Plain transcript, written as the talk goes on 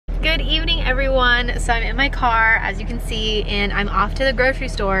Good evening, everyone. So I'm in my car, as you can see, and I'm off to the grocery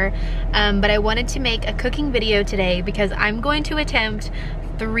store, but I wanted to make a cooking video today because I'm going to attempt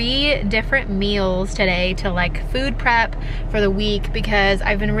 3 different meals today to like food prep for the week, because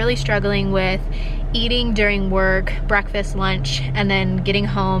I've been really struggling with eating during work, breakfast, lunch, and then getting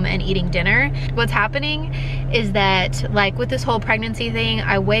home and eating dinner. What's happening is that, like with this whole pregnancy thing,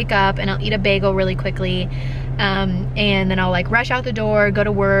 I wake up and I'll eat a bagel really quickly, and then I'll like rush out the door, go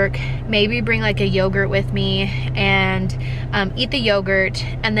to work, maybe bring like a yogurt with me and eat the yogurt,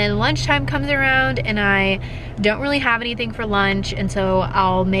 and then lunchtime comes around and I don't really have anything for lunch, and so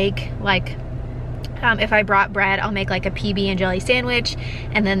I'll make like if I brought bread, I'll make like a PB and jelly sandwich,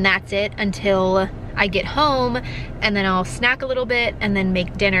 and then that's it until I get home, and then I'll snack a little bit and then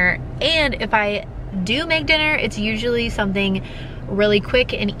make dinner. And if I do make dinner, it's usually something really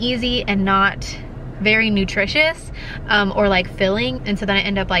quick and easy and not very nutritious or like filling, and so then I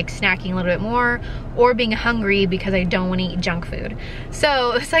end up like snacking a little bit more or being hungry because I don't want to eat junk food.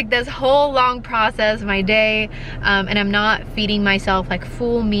 So it's like this whole long process of my day, and I'm not feeding myself like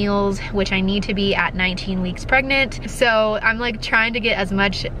full meals, which I need to be at 19 weeks pregnant. So I'm like trying to get as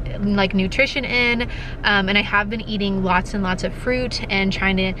much like nutrition in, and I have been eating lots and lots of fruit and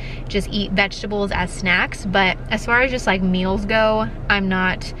trying to just eat vegetables as snacks, but as far as just like meals go, I'm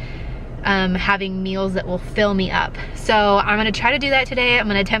not having meals that will fill me up. So I'm gonna try to do that today. I'm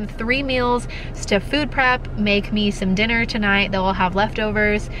gonna attempt 3 meals to food prep, make me some dinner tonight that will have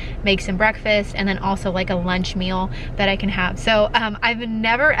leftovers, make some breakfast, and then also like a lunch meal that I can have. So I've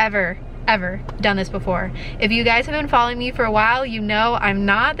never ever done this before. If you guys have been following me for a while, you know I'm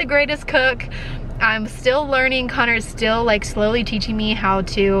not the greatest cook. I'm still learning. Connor's still like slowly teaching me how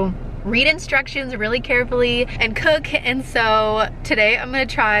to read instructions really carefully and cook, and so today I'm gonna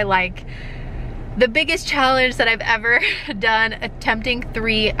try like the biggest challenge that I've ever done, attempting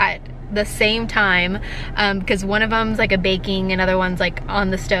 3 at the same time, because one of them's like a baking, another one's like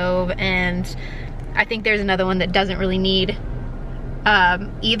on the stove, and I think there's another one that doesn't really need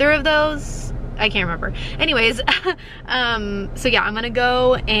either of those. I can't remember. Anyways, so yeah, I'm gonna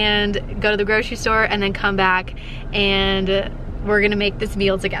go and go to the grocery store and then come back, and we're gonna make this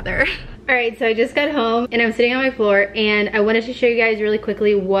meal together. All right, so I just got home and I'm sitting on my floor, and I wanted to show you guys really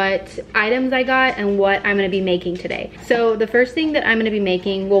quickly what items I got and what I'm gonna be making today. So the first thing that I'm gonna be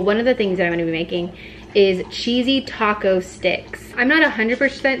making, well, one of the things that I'm gonna be making is cheesy taco sticks. I'm not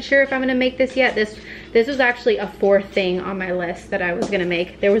 100% sure if I'm gonna make this yet. This was actually a 4th thing on my list that I was gonna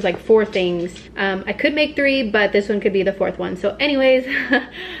make. There was like 4 things. I could make 3, but this one could be the 4th one. So anyways,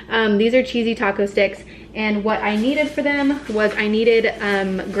 these are cheesy taco sticks. And what I needed for them was I needed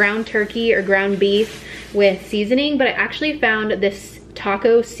ground turkey or ground beef with seasoning, but I actually found this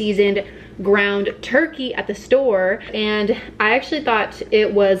taco seasoned ground turkey at the store, and I actually thought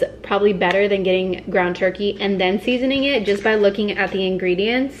it was probably better than getting ground turkey and then seasoning it. Just by looking at the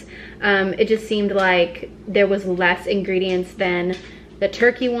ingredients, it just seemed like there was less ingredients than the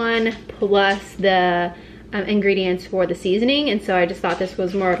turkey one, plus the ingredients for the seasoning, and so I just thought this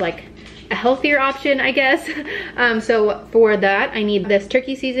was more of like a healthier option, I guess. So for that, I need this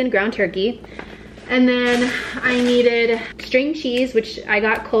turkey seasoned ground turkey. And then I needed string cheese, which I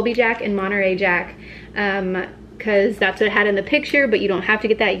got Colby Jack and Monterey Jack, because that's what it had in the picture, but you don't have to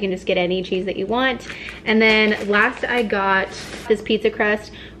get that. You can just get any cheese that you want. And then last I got this pizza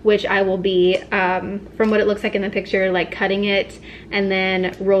crust, which I will be, from what it looks like in the picture, like cutting it and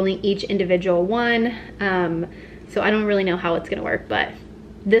then rolling each individual one. So I don't really know how it's gonna work, but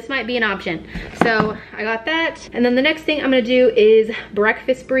this might be an option. So I got that. And then the next thing I'm gonna do is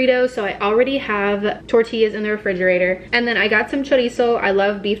breakfast burritos. So I already have tortillas in the refrigerator. And then I got some chorizo. I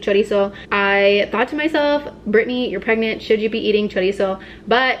love beef chorizo. I thought to myself, Brittany, you're pregnant, should you be eating chorizo?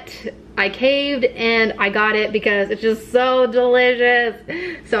 But I caved and I got it because it's just so delicious.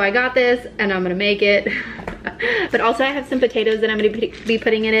 So I got this and I'm gonna make it. But also I have some potatoes that I'm gonna be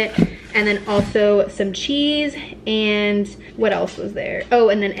putting in it, and then also some cheese, and what else was there? Oh,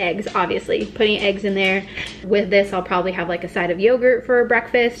 and then eggs, obviously. Putting eggs in there. With this, I'll probably have like a side of yogurt for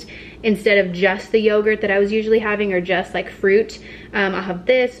breakfast instead of just the yogurt that I was usually having, or just like fruit. I'll have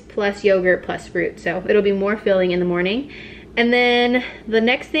this plus yogurt plus fruit, so it'll be more filling in the morning. And then the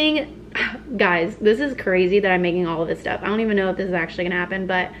next thing, guys, this is crazy that I'm making all of this stuff. I don't even know if this is actually gonna happen,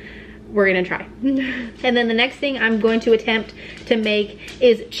 but we're gonna try. And then the next thing I'm going to attempt to make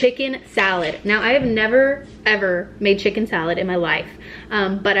is chicken salad. Now, I have never ever made chicken salad in my life,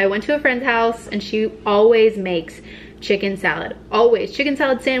 but I went to a friend's house and she always makes chicken salad. Always. Chicken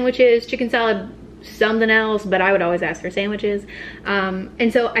salad sandwiches, chicken salad something else, but I would always ask for sandwiches.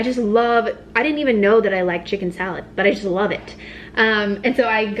 And so I just love, I didn't even know that I like chicken salad, but I just love it. And so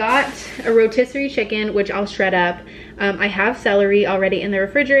I got a rotisserie chicken, which I'll shred up. I have celery already in the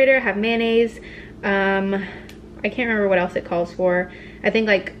refrigerator. I have mayonnaise. I can't remember what else it calls for. I think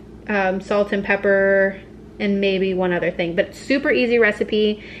like salt and pepper and maybe one other thing, but super easy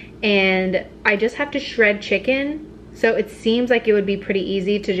recipe. And I just have to shred chicken. So it seems like it would be pretty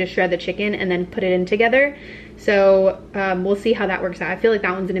easy to just shred the chicken and then put it in together. So we'll see how that works out. I feel like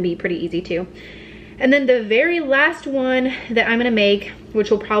that one's gonna be pretty easy too. And then the very last one that I'm gonna make,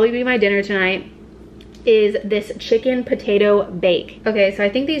 which will probably be my dinner tonight, is this chicken potato bake. Okay, so I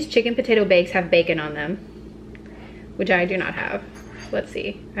think these chicken potato bakes have bacon on them, which I do not have. Let's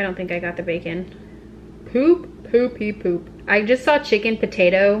see, I don't think I got the bacon. Poopy poop. I just saw chicken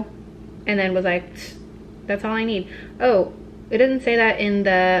potato and then was like, that's all I need. Oh, it doesn't say that in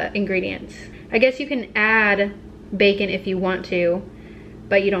the ingredients. I guess you can add bacon if you want to,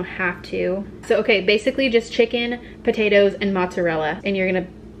 but you don't have to. So okay, basically just chicken, potatoes, and mozzarella. And you're gonna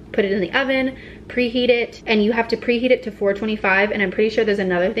put it in the oven, preheat it, and you have to preheat it to 425, and I'm pretty sure there's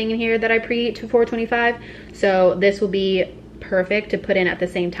another thing in here that I preheat to 425. So this will be perfect to put in at the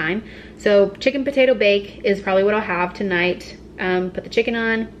same time. So chicken potato bake is probably what I'll have tonight. Put the chicken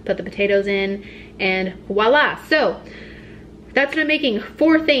on, put the potatoes in, and voila. So that's what I'm making.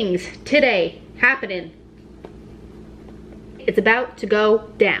 4 things today happening. It's about to go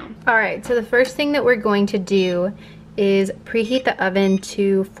down. All right, so the first thing that we're going to do is preheat the oven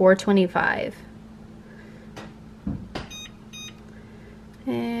to 425.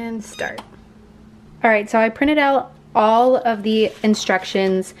 And start. All right, so I printed out all of the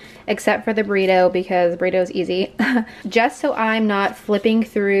instructions except for the burrito because burrito is easy, just so I'm not flipping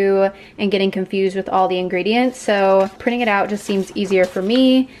through and getting confused with all the ingredients. So printing it out just seems easier for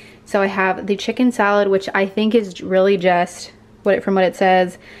me. So I have the chicken salad, which I think is really just, from what it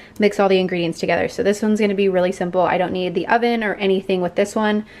says, mix all the ingredients together. So this one's gonna be really simple. I don't need the oven or anything with this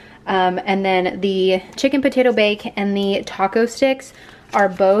one. And then the chicken potato bake and the taco sticks are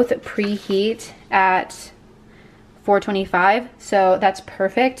both preheat at 425, so that's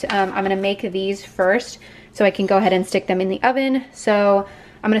perfect. I'm gonna make these first so I can go ahead and stick them in the oven. So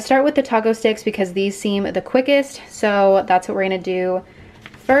I'm gonna start with the taco sticks because these seem the quickest. So that's what we're gonna do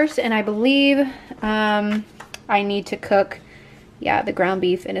first. And I believe I need to cook, the ground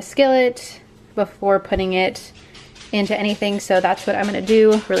beef in a skillet before putting it into anything. So that's what I'm gonna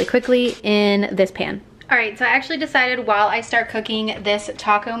do really quickly in this pan. All right, so I actually decided while I start cooking this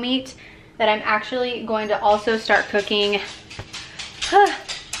taco meat that I'm actually going to also start cooking,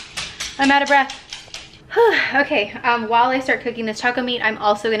 I'm out of breath. Okay, while I start cooking this taco meat, I'm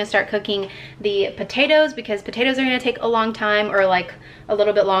also gonna start cooking the potatoes because potatoes are gonna take a long time, or like a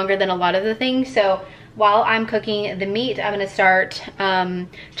little bit longer than a lot of the things. So while I'm cooking the meat, I'm gonna start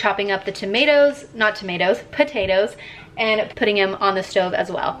chopping up the potatoes, and putting them on the stove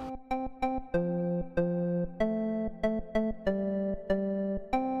as well.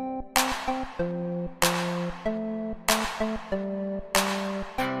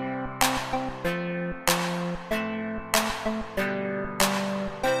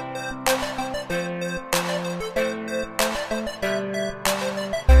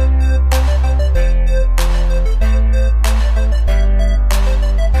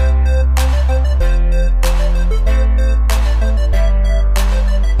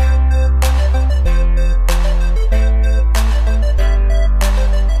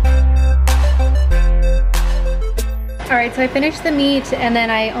 Alright, so I finished the meat and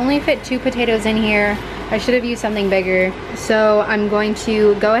then I only fit 2 potatoes in here. I should have used something bigger. So I'm going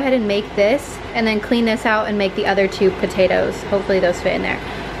to go ahead and make this and then clean this out and make the other 2 potatoes. Hopefully those fit in there.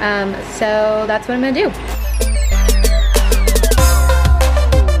 So that's what I'm gonna do.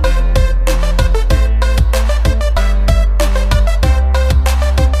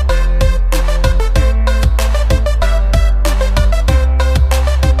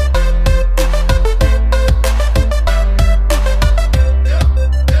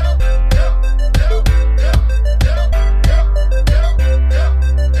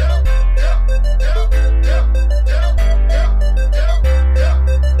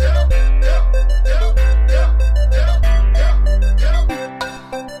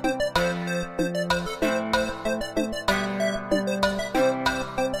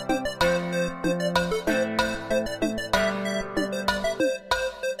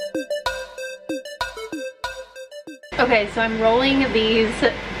 Okay, so I'm rolling these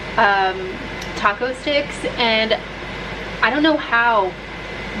taco sticks, and I don't know how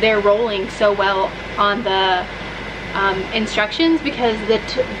they're rolling so well on the instructions because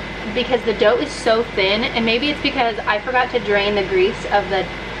the dough is so thin, and maybe it's because I forgot to drain the grease of the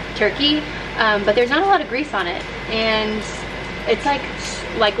turkey, but there's not a lot of grease on it, and It's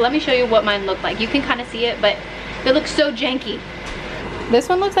like let me show you what mine looked like. You can kind of see it, but it looks so janky. This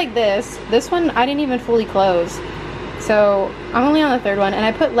one looks like this. This one I didn't even fully close. So I'm only on the third one, and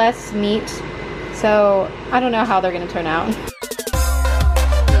I put less meat. So I don't know how they're gonna turn out.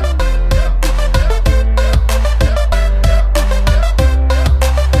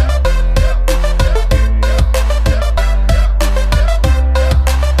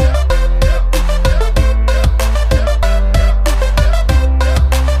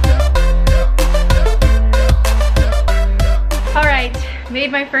 Made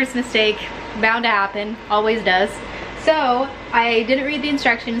my first mistake, bound to happen, always does. So I didn't read the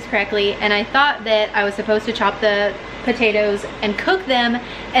instructions correctly, and I thought that I was supposed to chop the potatoes and cook them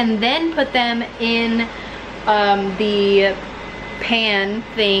and then put them in the pan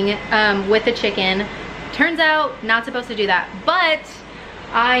thing with the chicken. Turns out not supposed to do that, but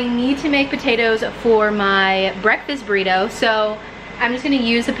I need to make potatoes for my breakfast burrito, so I'm just gonna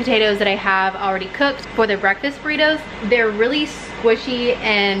use the potatoes that I have already cooked for the breakfast burritos. They're really squishy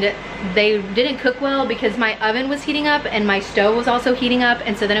and they didn't cook well because my oven was heating up and my stove was also heating up,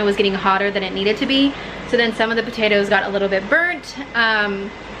 and so then it was getting hotter than it needed to be. So then some of the potatoes got a little bit burnt.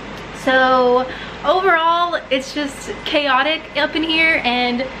 So overall, it's just chaotic up in here,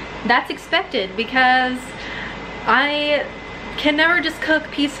 and that's expected because I can never just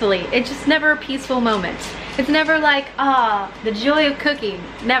cook peacefully. It's just never a peaceful moment. It's never like, the joy of cooking.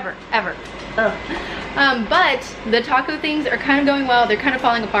 Never, ever. But the taco things are kind of going well. They're kind of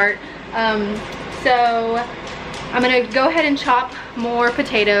falling apart. So I'm gonna go ahead and chop more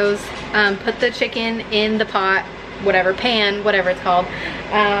potatoes, put the chicken in the pot, whatever, pan, whatever it's called.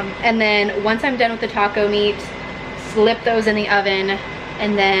 And then once I'm done with the taco meat, slip those in the oven,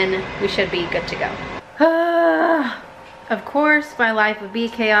 and then we should be good to go. Of course, my life would be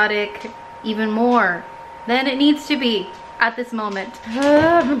chaotic even more than it needs to be at this moment.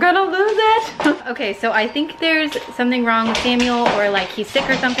 I'm gonna lose it. Okay, so I think there's something wrong with Samuel, or like he's sick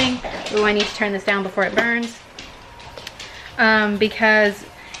or something. Ooh, I need to turn this down before it burns.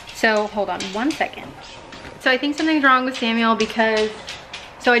 So hold on one second. So I think something's wrong with Samuel because,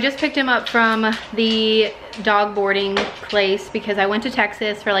 so I just picked him up from the dog boarding place because I went to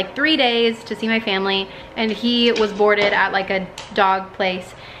Texas for like 3 days to see my family, and he was boarded at like a dog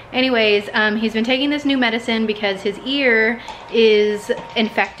place. Anyways, he's been taking this new medicine because his ear is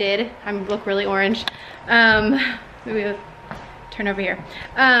infected. I look really orange. Maybe turn over here.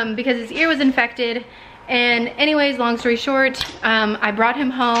 Because his ear was infected. And anyways, long story short, I brought him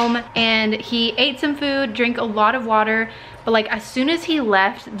home and he ate some food, drank a lot of water. But like as soon as he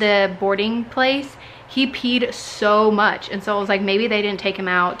left the boarding place, he peed so much. And so I was like, maybe they didn't take him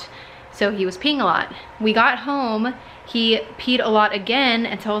out, so he was peeing a lot. We got home, he peed a lot again,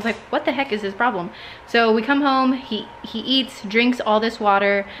 and so I was like, what the heck is his problem? So we come home, he eats, drinks all this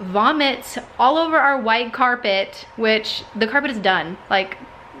water, vomits all over our white carpet, which the carpet is done, like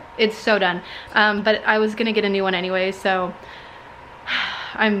it's so done. But I was gonna get a new one anyway, so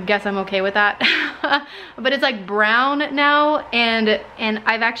I guess I'm okay with that. But it's like brown now, and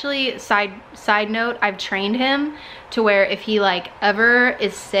I've actually, side note, I've trained him to where if he like ever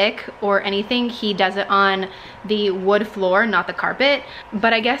is sick or anything, he does it on the wood floor, not the carpet.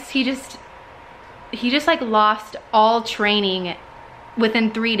 But I guess he just like lost all training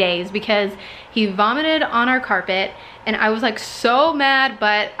within 3 days because he vomited on our carpet, and I was like so mad,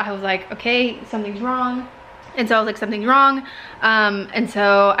 but I was like, okay, something's wrong. And so I was like, something's wrong. And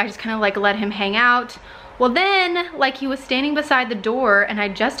so I just kind of like let him hang out. Well then, like he was standing beside the door and I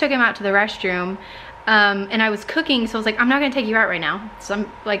just took him out to the restroom. And I was cooking, so I was like, I'm not gonna take you out right now. So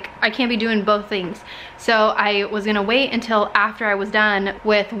I'm like, I can't be doing both things. So I was gonna wait until after I was done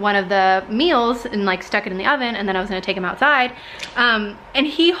with one of the meals and like stuck it in the oven, and then I was gonna take him outside. And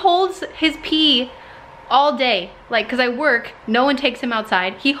he holds his pee all day. Like, cause I work, no one takes him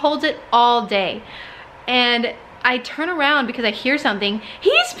outside. He holds it all day. And I turn around because I hear something.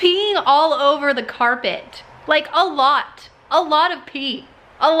 He's peeing all over the carpet. Like a lot of pee.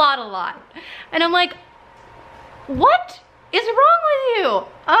 A lot. And I'm like, what is wrong with you?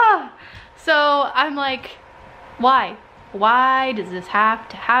 So I'm like, why? Why does this have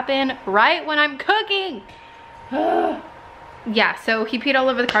to happen right when I'm cooking? Yeah, so he peed all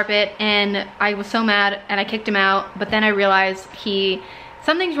over the carpet and I was so mad and I kicked him out, but then I realized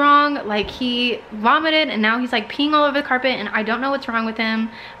something's wrong. Like he vomited and now he's like peeing all over the carpet, and I don't know what's wrong with him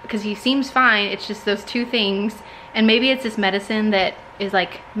because he seems fine. It's just those two things, and maybe it's this medicine that is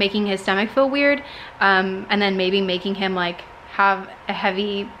like making his stomach feel weird, and then maybe making him like have a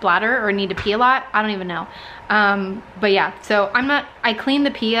heavy bladder or need to pee a lot. I don't even know. But yeah, so I cleaned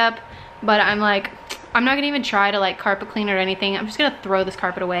the pee up, but I'm like, I'm not gonna even try to like carpet clean or anything. I'm just gonna throw this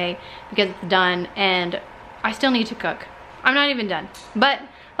carpet away because it's done and I still need to cook. I'm not even done, but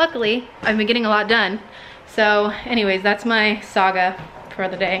luckily I've been getting a lot done. So anyways, that's my saga for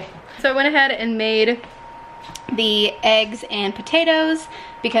the day. So I went ahead and made the eggs and potatoes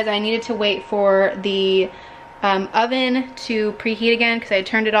because I needed to wait for the oven to preheat again because I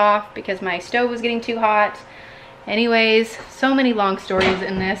turned it off because my stove was getting too hot. Anyways, so many long stories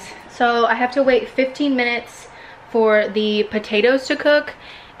in this. So I have to wait 15 minutes for the potatoes to cook,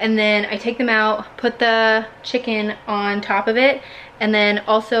 and then I take them out, put the chicken on top of it, and then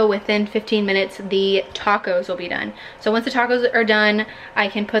also within 15 minutes the tacos will be done. So once the tacos are done, I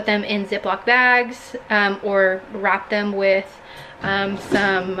can put them in Ziploc bags or wrap them with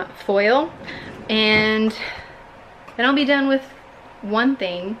some foil, and then I'll be done with one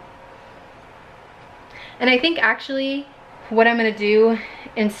thing. And I think actually what I'm gonna do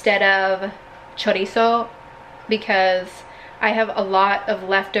instead of chorizo, because I have a lot of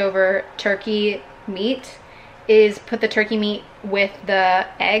leftover turkey meat, is put the turkey meat with the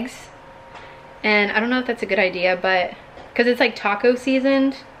eggs. And I don't know if that's a good idea, but because it's like taco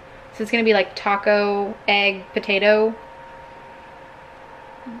seasoned, so it's gonna be like taco, egg, potato,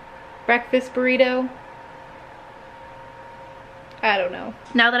 breakfast burrito. I don't know.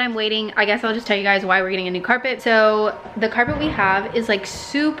 Now that I'm waiting, I guess I'll just tell you guys why we're getting a new carpet. So the carpet we have is like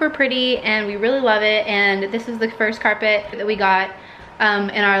super pretty and we really love it. And this is the first carpet that we got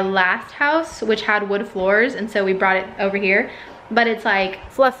in our last house, which had wood floors. And so we brought it over here, but it's like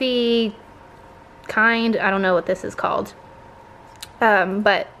fluffy kind, I don't know what this is called.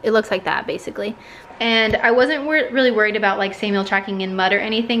 But it looks like that basically. And I wasn't really worried about like Samuel tracking in mud or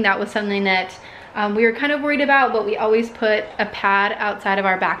anything. That was something that we were kind of worried about, but we always put a pad outside of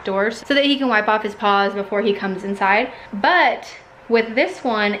our back doors so that he can wipe off his paws before he comes inside. But with this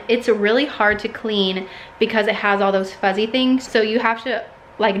one, it's really hard to clean because it has all those fuzzy things. So you have to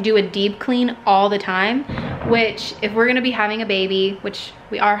like do a deep clean all the time, which if we're gonna be having a baby, which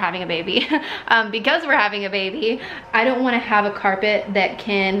we are having a baby, because we're having a baby, I don't wanna have a carpet that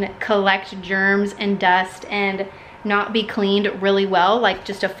can collect germs and dust and not be cleaned really well like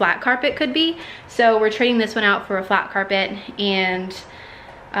just a flat carpet could be. So we're trading this one out for a flat carpet, and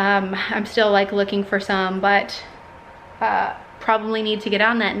I'm still like looking for some, but probably need to get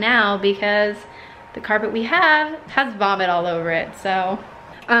on that now because the carpet we have has vomit all over it. So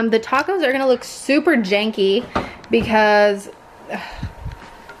the tacos are gonna look super janky because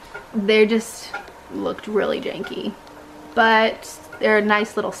they just looked really janky, but they're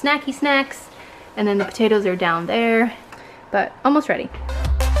nice little snacky snacks. And then the potatoes are down there, but almost ready.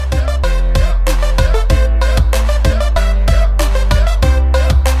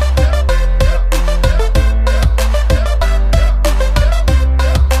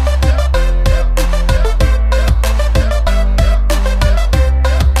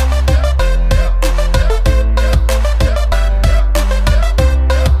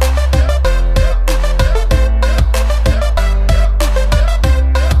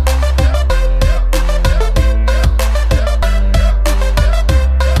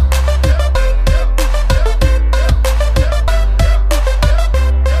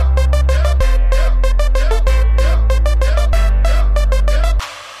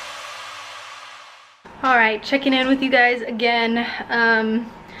 Alright, checking in with you guys again.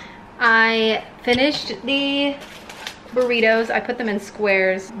 I finished the burritos. I put them in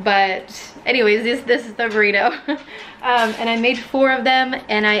squares, but anyways, this is the burrito. And I made 4 of them,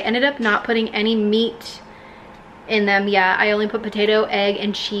 and I ended up not putting any meat in them. Yeah, I only put potato, egg,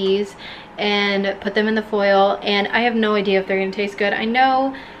 and cheese, and put them in the foil, and I have no idea if they're gonna taste good. I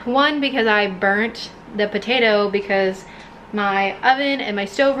know, one, because I burnt the potato because my oven and my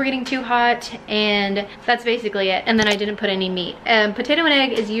stove were getting too hot, and that's basically it. And then I didn't put any meat. Potato and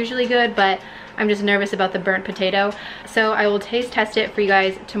egg is usually good, but I'm just nervous about the burnt potato. So I will taste test it for you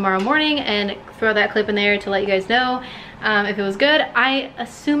guys tomorrow morning and throw that clip in there to let you guys know if it was good. I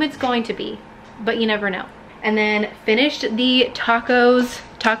assume it's going to be, but you never know. And then finished the taco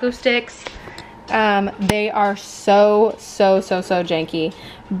sticks. They are so janky,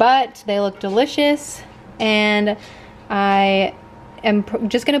 but they look delicious, and I am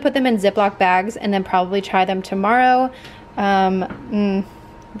just gonna put them in Ziploc bags and then probably try them tomorrow.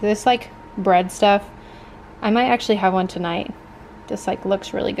 This like bread stuff, I might actually have one tonight. This like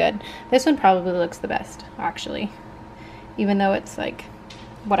looks really good. This one probably looks the best actually, even though it's like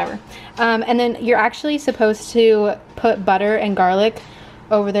whatever. And then you're actually supposed to put butter and garlic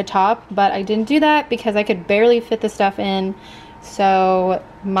over the top, but I didn't do that because I could barely fit the stuff in. So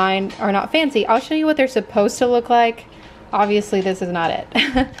mine are not fancy. I'll show you what they're supposed to look like obviously this is not it.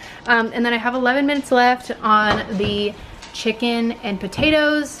 And then I have 11 minutes left on the chicken and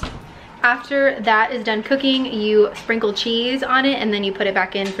potatoes. After that is done cooking, you sprinkle cheese on it and then you put it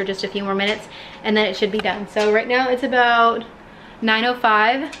back in for just a few more minutes and then it should be done. So right now it's about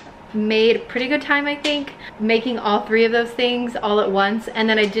 9:05. Made pretty good time, I think, making all three of those things all at once. And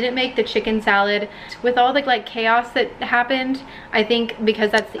then I didn't make the chicken salad with all the like chaos that happened. I think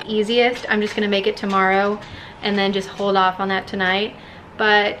because that's the easiest, I'm just gonna make it tomorrow and then just hold off on that tonight.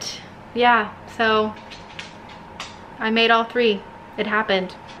 But yeah, so I made all three. It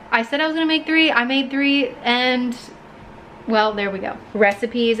happened. I said I was gonna make three, I made three, and well, there we go.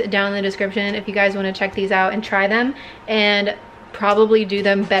 Recipes down in the description if you guys wanna check these out and try them and probably do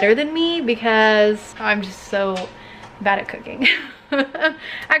them better than me because I'm just so bad at cooking.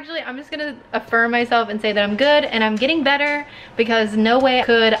 Actually, I'm just gonna affirm myself and say that I'm good and I'm getting better because no way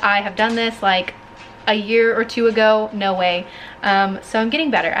could I have done this like a year or two ago, no way. So I'm getting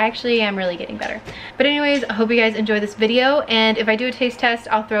better. I actually am really getting better. But anyways, I hope you guys enjoy this video, and if I do a taste test,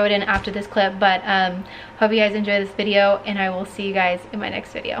 I'll throw it in after this clip, but hope you guys enjoy this video and I will see you guys in my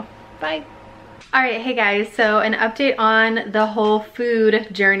next video. Bye. Alright, hey guys, so an update on the whole food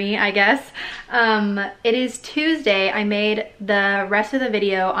journey, I guess. It is Tuesday. I made the rest of the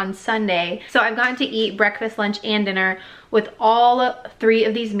video on Sunday. So I've gotten to eat breakfast, lunch, and dinner with all three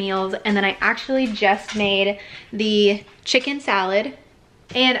of these meals, and then I actually just made the chicken salad.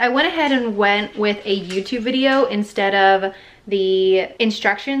 And I went ahead and went with a YouTube video instead of the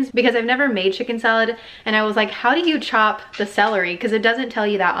instructions because I've never made chicken salad, and I was like, how do you chop the celery? Because it doesn't tell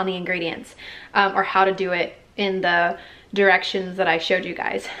you that on the ingredients, or how to do it in the directions that I showed you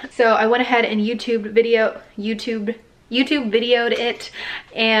guys. So I went ahead and YouTube videoed it,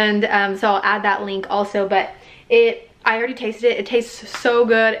 and so I'll add that link also. But I already tasted it. It tastes so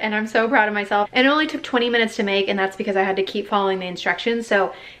good and I'm so proud of myself. And it only took 20 minutes to make, and that's because I had to keep following the instructions.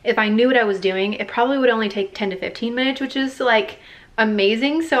 So if I knew what I was doing, it probably would only take 10 to 15 minutes, which is like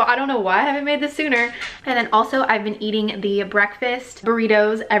amazing. So I don't know why I haven't made this sooner. And then also I've been eating the breakfast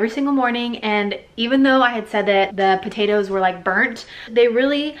burritos every single morning, and even though I had said that the potatoes were like burnt, they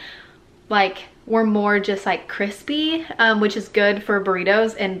really like were more just like crispy, which is good for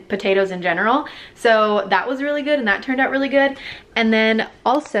burritos and potatoes in general. So that was really good and that turned out really good. And then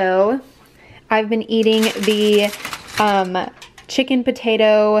also I've been eating the chicken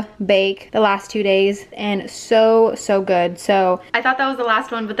potato bake the last 2 days, and so good. So I thought that was the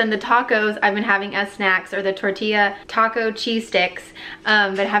last one, but then the tacos I've been having as snacks, or the tortilla taco cheese sticks,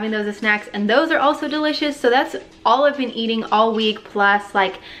 but having those as snacks, and those are also delicious. So that's all I've been eating all week, plus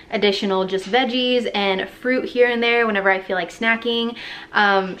like additional just veggies and fruit here and there whenever I feel like snacking.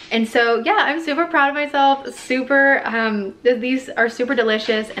 And so yeah, I'm super proud of myself. These are super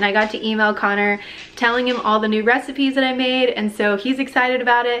delicious, and I got to email Connor telling him all the new recipes that I made, and so he's excited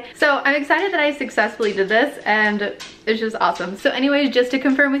about it. So I'm excited that I successfully did this, and it's just awesome. So anyways, just to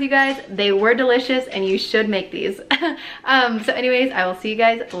confirm with you guys, they were delicious and you should make these. So anyways, I will see you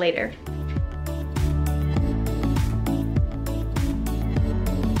guys later.